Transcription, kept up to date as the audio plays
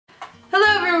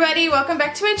everybody, welcome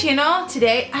back to my channel.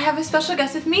 Today I have a special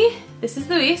guest with me. This is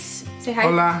Luis. Say hi.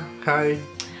 Hola, hi.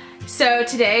 So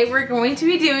today we're going to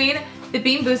be doing the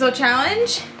Being Boozled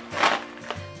challenge,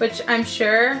 which I'm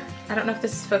sure, I don't know if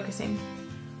this is focusing,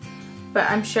 but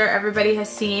I'm sure everybody has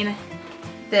seen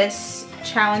this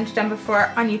challenge done before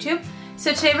on YouTube.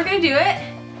 So today we're gonna do it,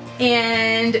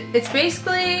 and it's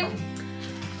basically,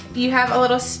 you have a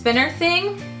little spinner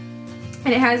thing,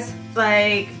 and it has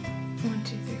like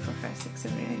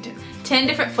 10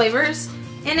 different flavors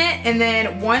in it, and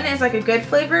then one is like a good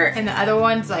flavor and the other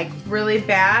one's like really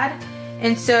bad.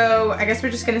 And so I guess we're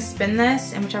just gonna spin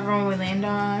this, and whichever one we land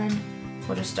on,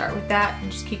 we'll just start with that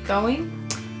and just keep going.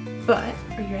 But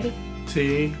are you ready?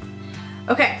 Sí.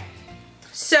 Okay,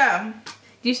 so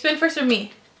do you spin first or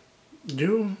me?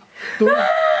 You. Tú.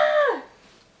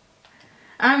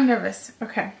 I'm nervous.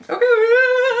 Okay.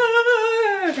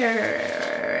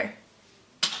 Okay.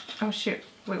 Oh shoot.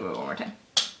 Wait, one more time.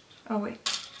 Oh wait.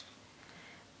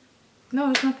 No,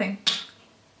 there's nothing.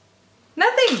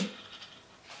 Nothing!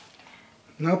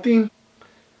 Nothing.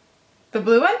 The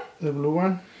blue one? The blue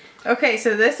one. Okay,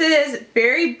 so this is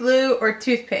berry blue or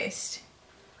toothpaste.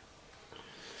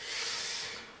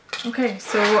 Okay,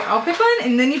 so I'll pick one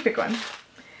and then you pick one.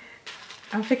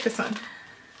 I'll pick this one.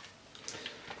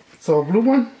 So blue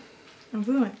one. A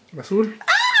blue one. Azul.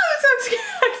 Ah, I'm so scared.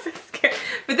 I'm so scared.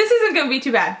 But this isn't gonna be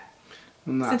too bad.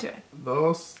 Una, Listen to it.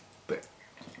 dos, tres.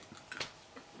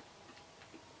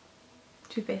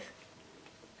 Toothpaste.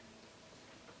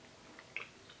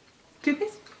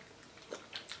 Toothpaste?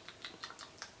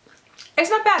 It's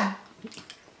not bad.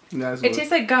 Yeah, It tastes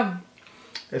like gum.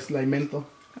 Es limento.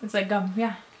 It's like gum,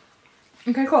 yeah.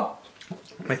 Okay, cool.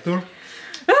 My turn.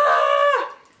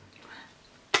 Ah!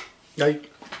 Ay.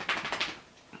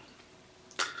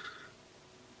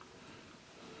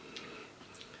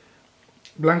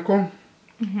 Blanco.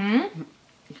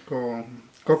 Con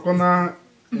coconut.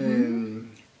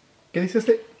 ¿Qué dice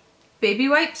este? Baby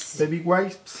wipes? Baby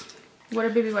wipes. What are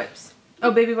baby wipes?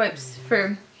 Oh, baby wipes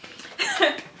for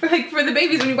for the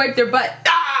babies when you wipe their butt.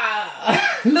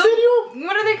 Ah! ¿En serio?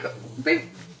 What are they called? Baby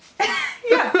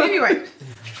yeah, baby wipes.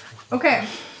 Okay.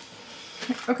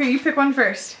 Okay, you pick one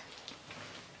first.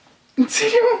 ¿En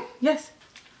serio? Yes.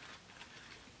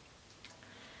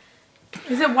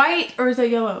 Is it white or is it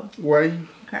yellow? White.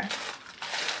 Okay.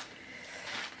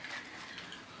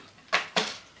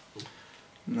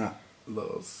 No,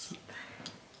 los.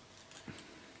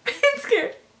 I'm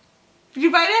scared. Did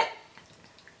you bite it?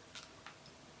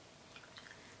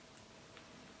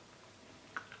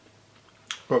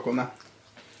 Coconut.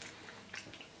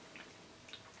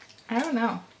 I don't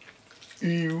know.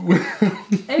 Ew.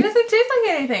 It doesn't taste like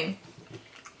anything.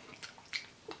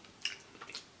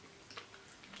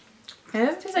 It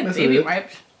doesn't taste like That's baby weird.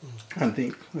 wipes. I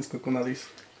think it's coconut is.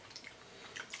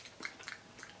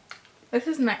 This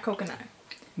is not coconut.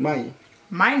 Mine.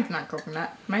 Mine's not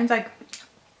coconut. Mine's like,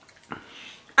 I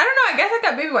don't know, I guess I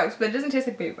got baby wipes, but it doesn't taste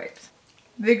like baby wipes.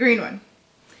 The green one.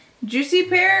 Juicy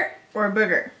pear or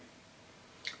booger?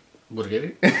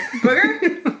 Burger.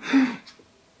 Booger?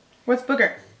 What's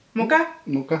booger? Mocha?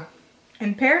 Mocha.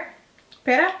 And pear?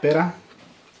 Pera? Pera.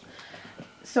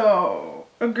 So,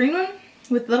 a green one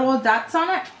with little dots on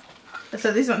it.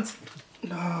 So these ones.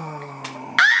 No.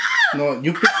 No,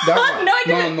 you picked that one. No, I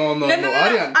didn't. No,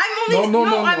 Arian.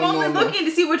 I'm only looking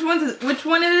to see which one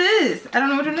it is. I don't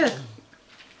know which one it is.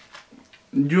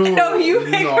 No, you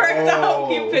pick first.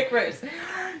 No, you pick first.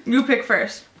 You pick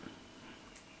first.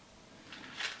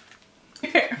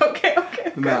 Okay.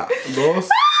 Una, dos.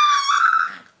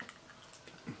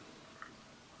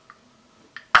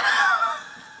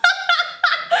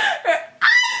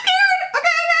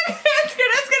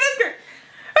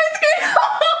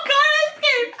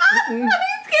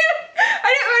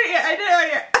 I didn't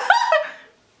want it.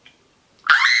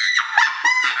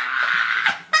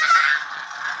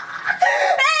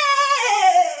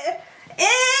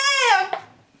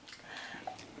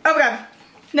 Oh my god.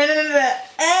 No.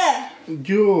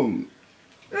 You.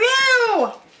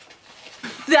 Ew.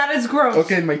 That is gross.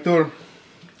 Okay, my turn.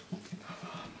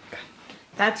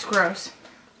 That's gross.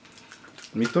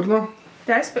 Mi turno.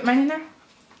 Did I spit mine in there?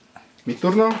 Mi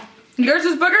turno. Yours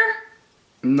is booger?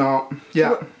 No.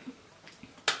 Yeah.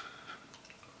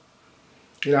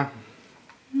 Mira.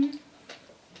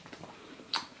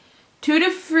 Tutti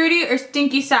Frutti or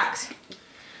Stinky Socks?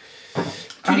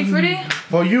 Tutti Frutti?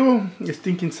 For you,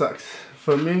 stinking socks.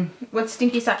 For me, What's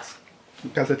Stinky Socks?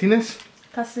 calcetines.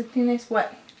 Calcetines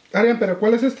what? Arian, pero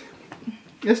 ¿cuál es este?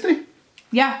 ¿Este?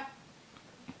 Yeah.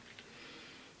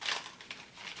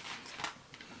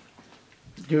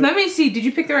 You, Let me see. Did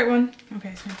you pick the right one?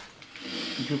 Okay, so.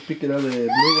 You pick it out the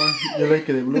blue one. You like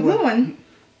the blue one? The blue one.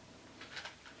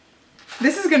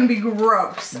 This is gonna be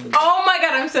gross. Oh my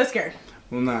god, I'm so scared.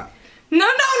 Una. No,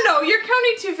 you're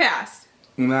counting too fast.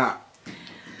 Una,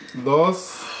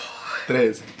 dos,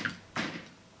 tres.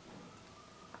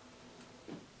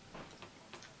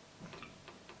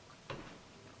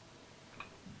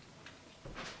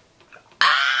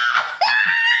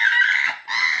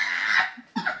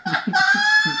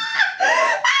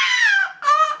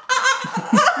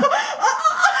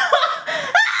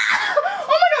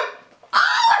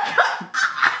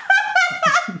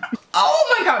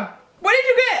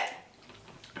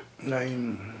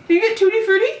 Did you get Tutti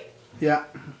Frutti? Yeah.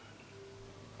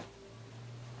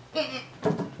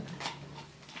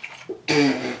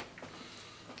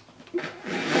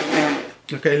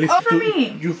 Okay, listen. Oh, for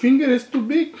me. Your finger is too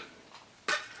big.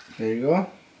 There you go.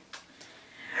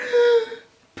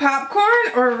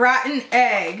 Popcorn or rotten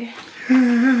egg?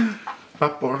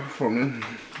 Popcorn for me.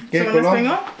 ¿Son en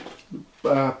español?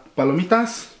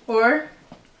 Palomitas. Or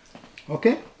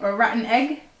rotten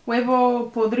egg?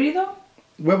 Huevo podrido?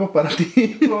 Huevo para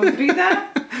ti. Podrida?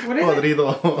 What is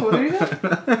Podrido. it? Podrido?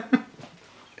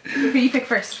 Okay, you pick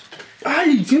first.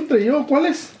 Ay, siempre yo. ¿Cuál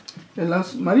es? El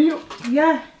amarillo.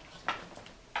 Yeah.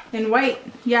 And white.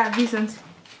 Yeah, these ones.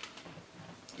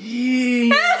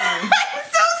 Yeah. I'm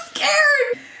so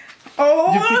scared.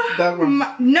 Oh. You pick that one.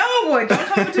 No, don't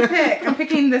tell me what to pick. I'm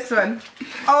picking this one.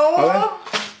 Oh.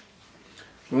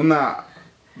 Una,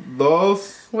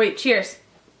 dos. Wait, cheers.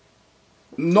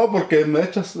 No, porque me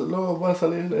echas, luego va a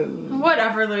salir el...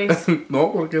 Whatever, Luis.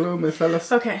 No, porque luego me salas.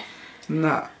 Okay.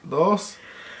 Una, dos.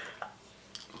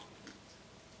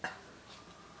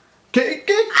 ¿Qué?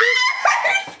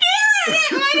 I'm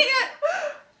scared.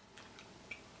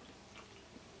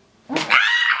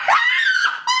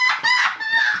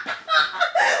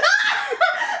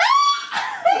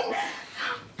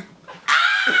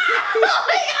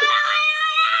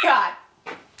 God.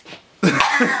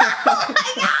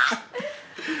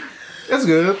 That's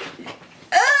good.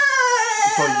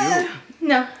 For you.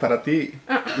 No. Para ti.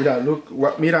 Mira,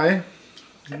 look. Mira,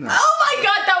 No. Oh my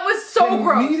god, that was so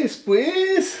gross. Mires,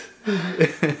 pues.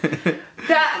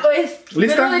 That was ¿Lista?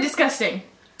 literally disgusting.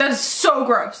 That's so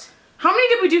gross. How many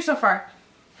did we do so far?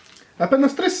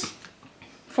 Apenas 3.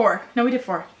 4. No, we did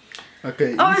 4.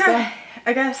 Okay, Oh, ¿lista? okay.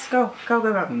 I guess. Go.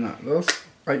 Una, dos.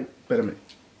 Ay, espérame.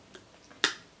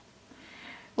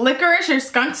 Licorice or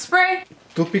skunk spray?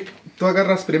 Tú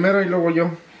agarras primero y luego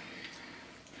yo.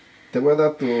 Te voy a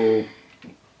dar tu...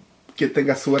 Que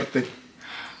tengas suerte.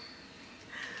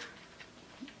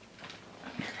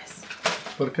 Nervous.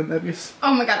 ¿Por qué nervios?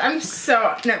 Oh my god, I'm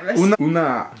so nervous.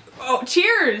 Una... Oh,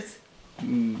 cheers.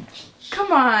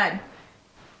 Come on.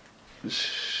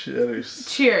 Cheers.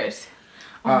 Cheers.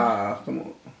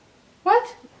 ¿Cómo? What?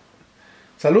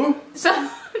 ¿Salud? So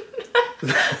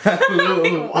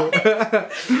Salud.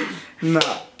 Una,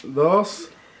 dos.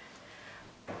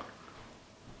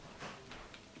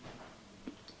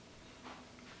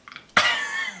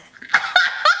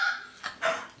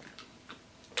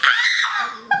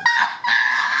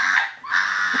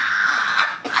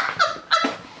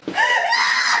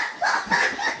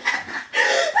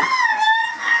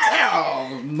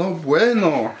 No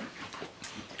bueno.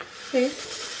 Sí.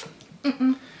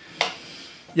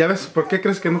 Ya ves, ¿por qué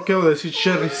crees que no quiero decir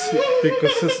cherries?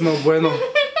 Because it's no bueno.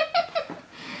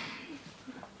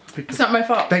 It's not my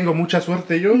fault. Tengo mucha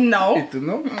suerte yo. No. ¿Y tú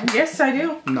no? Yes, I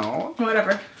do. No.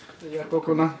 Whatever. Ya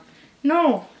coconut.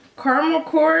 No. Caramel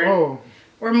corn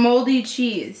or moldy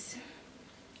cheese.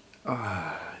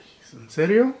 Ay, ¿en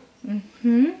serio?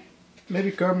 Mm-hmm.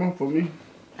 Maybe caramel for me.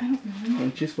 I don't know.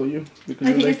 And cheese for you. Because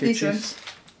I you think like it's the these cheese. ones.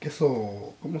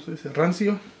 Queso, ¿cómo se dice?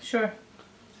 Rancio. Sure.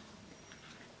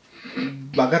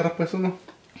 Agarra pues uno.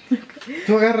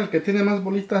 Tú agarra el que tiene más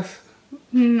bolitas.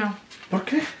 No. ¿Por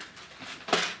qué?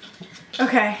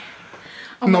 Okay.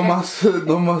 Oh no my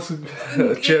God. más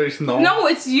cherries, no. No,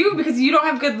 it's you because you don't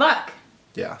have good luck.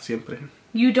 Ya, siempre.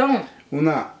 You don't.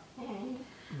 Una,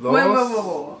 dos.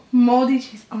 Whoa. Moldy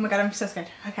cheese. Oh my god, I'm so scared.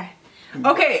 Okay.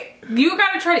 Okay, you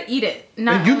gotta try to eat it.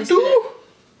 Not And you only spit too? it.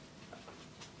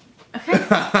 Okay,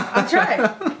 I'll try.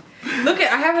 Look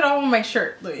I have it all on my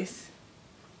shirt, Luis.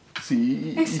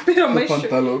 Sí. I spit on my tu shirt.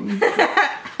 pantalón.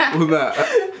 Una,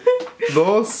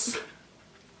 dos,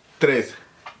 tres.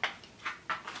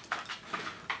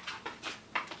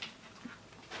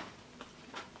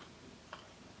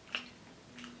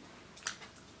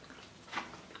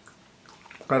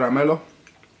 Caramelo.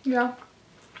 Yeah.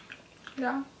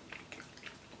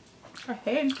 I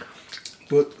hate.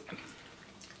 Good.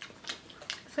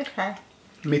 It's okay.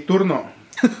 Mi turno.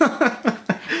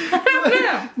 I don't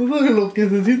No sabes lo que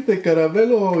se siente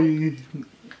caramelo y...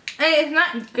 Hey, it's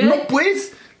not good. No,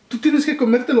 pues. ¿Tú tienes que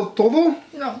comértelo todo?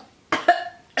 No.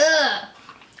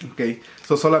 Ok.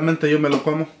 So solamente yo me lo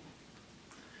como.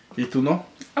 ¿Y tú no?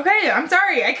 Okay, I'm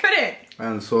sorry. I couldn't.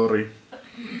 I'm sorry.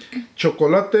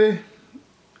 Chocolate.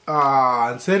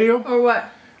 ¿En serio? Or what?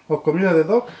 ¿O comida de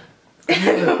dog?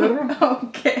 ¿Comida de perro?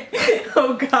 Okay.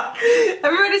 Oh God.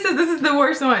 Everybody says this is the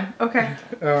worst one. Okay.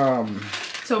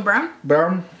 So brown?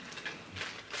 Brown.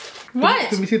 What?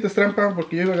 Tú me hiciste trampa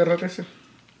porque yo iba a agarrar ese.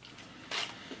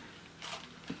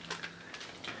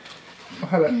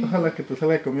 Ojalá que te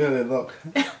salga comida de dog.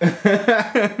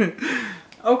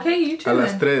 Okay, you too. A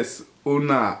las 3.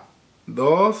 1,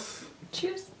 2.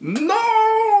 Choose. ¡No!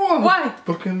 Why?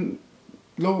 Porque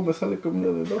luego me sale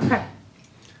comida de dog. Okay.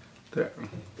 3.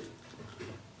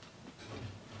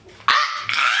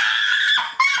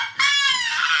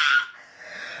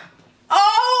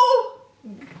 Oh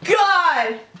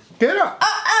God. ¿Qué era?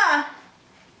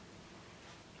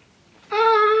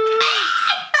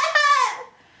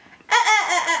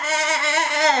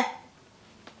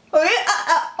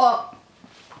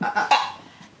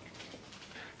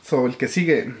 So, el que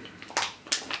sigue.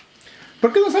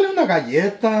 ¿Por qué no sale una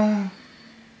galleta?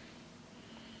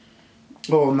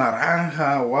 O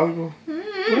naranja o algo.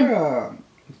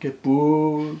 Que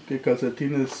que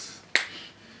calcetines.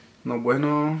 No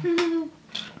bueno.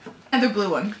 And the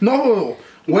blue one. No.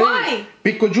 Wait, Why?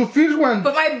 Because you first one.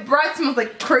 But my breath smells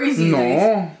like crazy.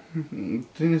 No.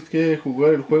 Tienes que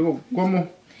jugar el juego. ¿Cómo?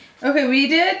 Okay, we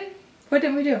did. What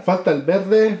did we do? Falta el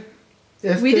verde.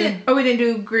 We did. Oh, we didn't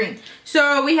do green.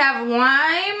 So we have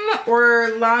lime or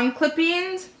long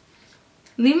clippings,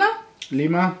 Lima.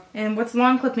 and what's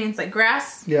long clippings, like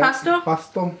grass, Yeah. pasto,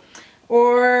 Pasto.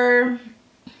 or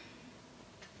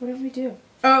what did we do?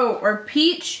 Oh, or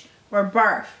peach or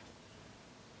barf,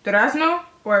 durazno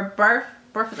or barf.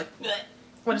 Barf is like, bleh.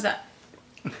 What is that?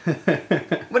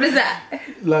 What is that?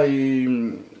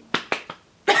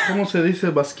 ¿Cómo se dice?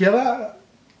 Basqueada.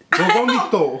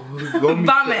 Vómito.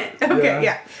 Vomit. Okay,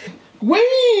 yeah.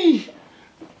 Güey.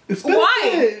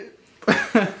 Why?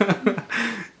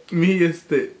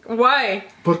 Why?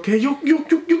 Porque yo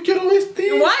quiero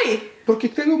Why? Porque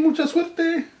tengo mucha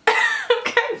suerte.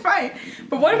 Okay, fine.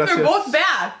 But what if they're Gracias. both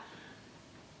bad?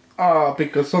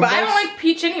 Because son But I dos. don't like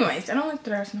peach anyways. I don't like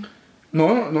durazno.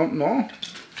 No.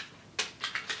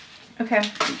 Okay.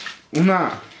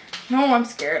 Una. No, I'm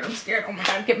scared. I'm scared. Oh my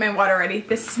God, get my water ready.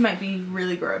 This might be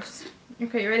really gross.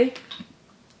 Okay, you ready?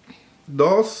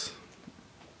 2.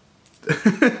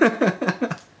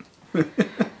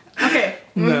 Okay.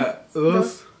 1,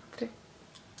 2. 3.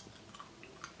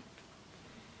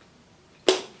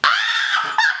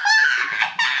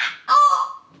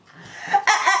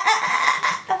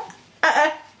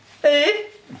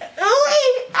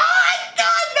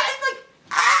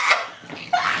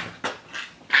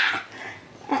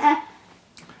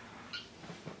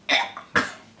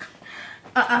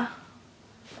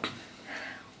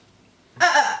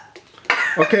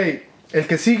 Ok, el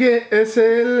que sigue es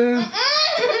el...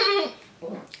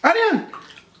 ¡Arian!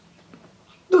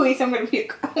 Luis, I'm gonna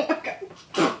puke. Oh my God.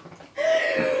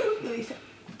 Luis.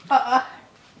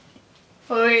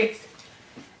 Luis.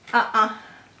 Oh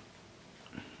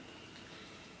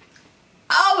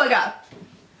my God.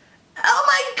 Oh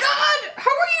my God.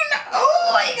 How are you not?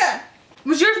 Oh my God.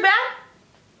 Was yours bad?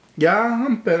 Ya,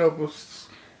 pero pues...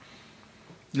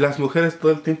 Las mujeres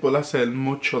todo el tiempo le hacen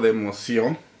mucho de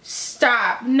emoción.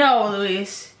 Stop. No,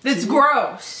 Luis. That's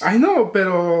gross. Ay, no,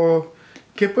 pero...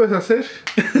 ¿Qué puedes hacer?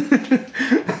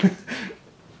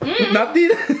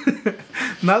 ¿Nothing?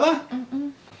 ¿Nada?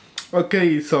 Ok,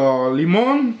 so,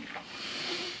 limón.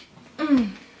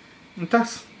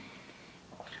 ¿Estás?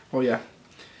 Oh, ya.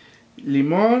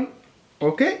 Limón.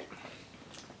 Ok.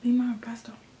 Lima or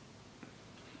pasto?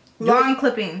 Long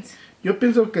clippings. Yo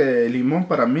pienso que limón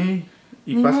para mí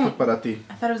y Limón. pasto para ti.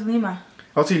 I thought it was Lima.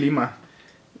 Oh, sí, lima.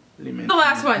 Limón. The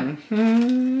last one.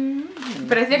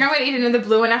 But I think I'm going to eat another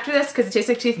blue one after this because it tastes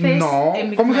like toothpaste. No. And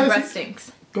because ¿Cómo my sabes breath si-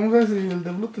 stinks. ¿Cómo sabes si el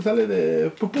de blue te sale de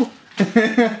pupú?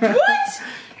 What?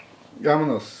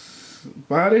 Vámonos.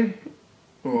 Pare.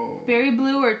 O... Berry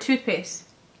blue or toothpaste?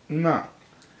 1,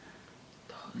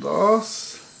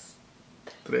 2,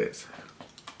 3.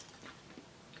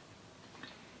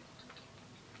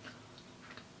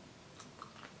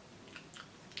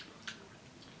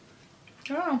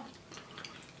 Oh.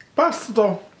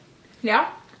 Pasto.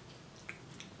 Yeah?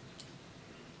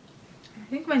 I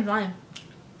think mine's lime.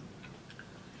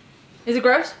 Is it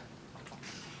gross?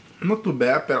 Not too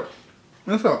bad, pero...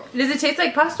 Eso. Does it taste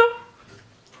like pasto?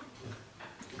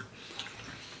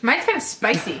 Mine's kind of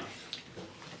spicy.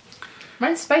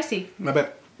 Mine's spicy. A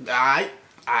ver. Ay,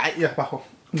 ya bajo.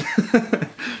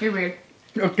 You're weird.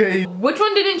 Okay. Which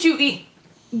one didn't you eat?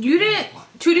 You didn't.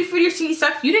 Tutti Frutti or Stinky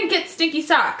Socks? You didn't get Stinky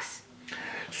Socks.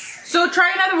 So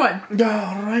try another one.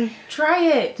 Yeah, alright. Try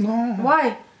it. No.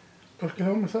 Why? Porque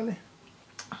luego me sale.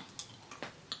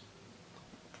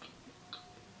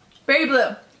 Berry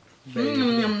blue.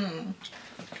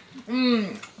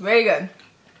 Very good.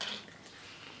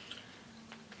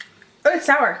 Oh, it's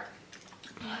sour.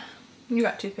 You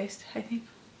got toothpaste, I think.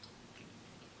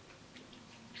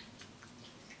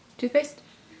 Toothpaste?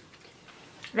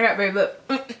 I got very blue.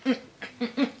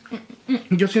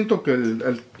 Yo siento que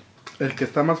el que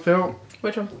está más feo.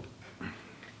 Which one?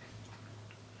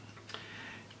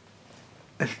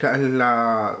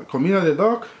 La comida de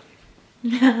Doc.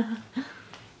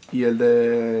 Y el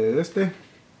de este.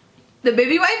 The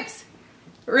baby wipes?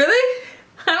 Really?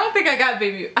 I don't think I got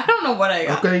baby. I don't know what I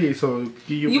got. Okay, so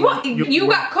you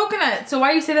got coconut, so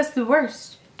why you say that's the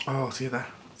worst? Oh, sí, that.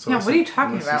 So yeah, what are you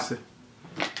talking about?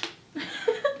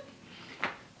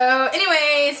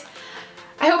 Anyways,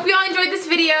 I hope you all enjoyed this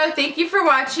video. Thank you for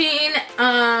watching.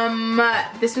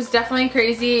 This was definitely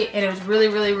crazy, and it was really,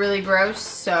 really, really gross.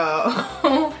 So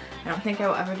I don't think I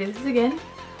will ever do this again.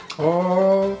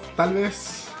 Oh, tal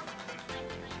vez.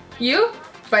 You?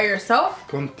 By yourself?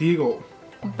 Contigo.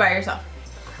 By yourself.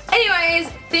 Anyways,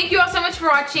 thank you all so much for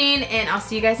watching, and I'll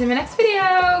see you guys in my next video.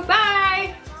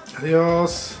 Bye.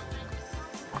 Adiós.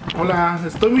 Hola,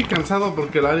 estoy muy cansado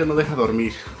porque el área no deja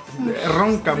dormir.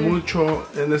 Ronca mucho,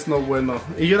 es no bueno.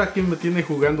 Y ahora aquí me tiene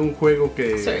jugando un juego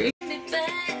que... Sorry.